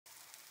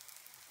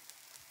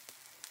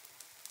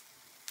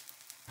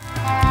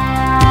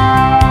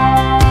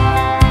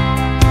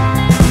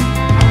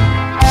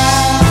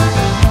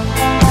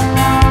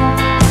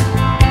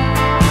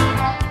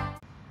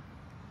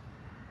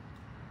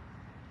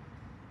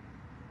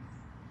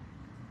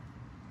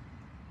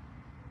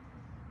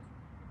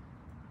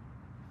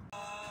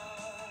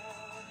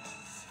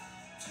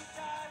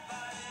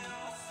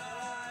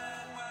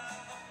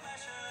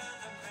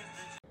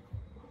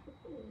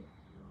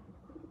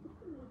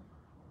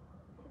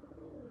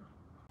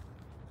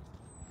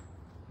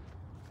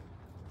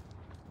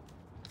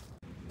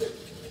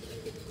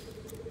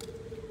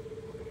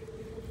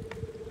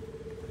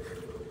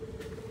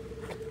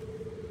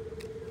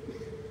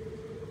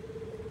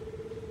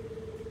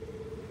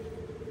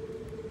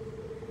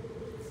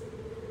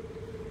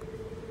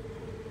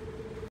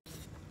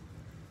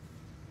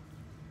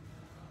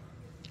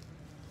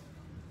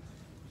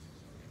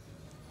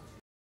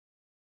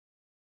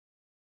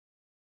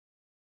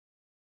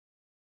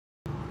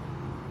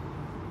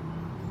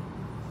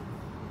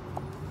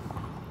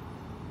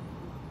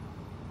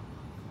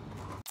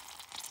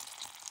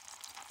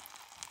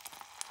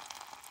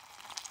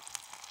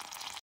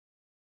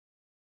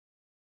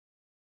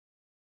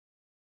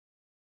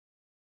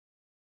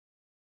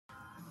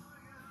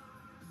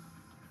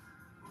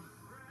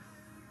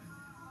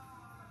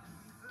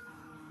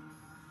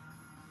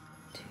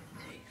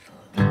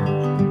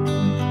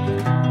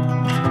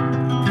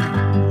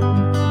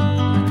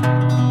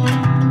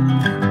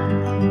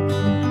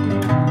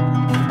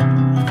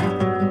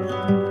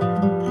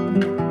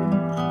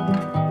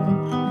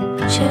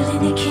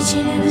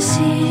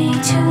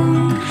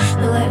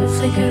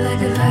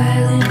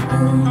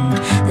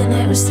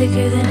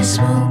thicker than a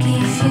smoky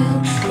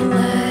fume, and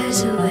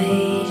lies are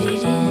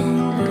waited in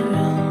the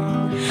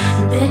room.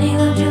 Then he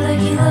loved her like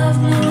he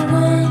loved no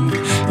one,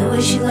 the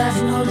way she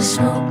laughed and hold a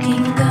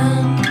smoking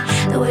gun,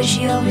 the way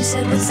she always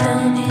said what's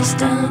done is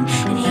done,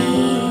 and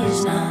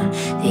he's not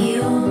the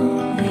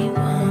only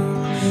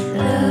one.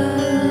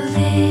 Love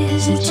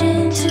is a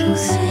gentle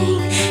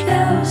thing,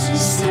 yours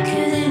is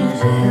thicker than a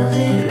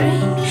velvet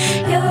ring,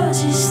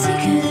 yours is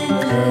thicker than a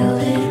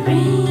velvet ring.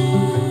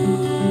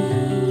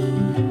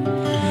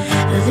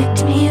 A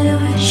victim here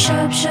with a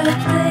sharp, sharp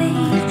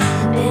blade,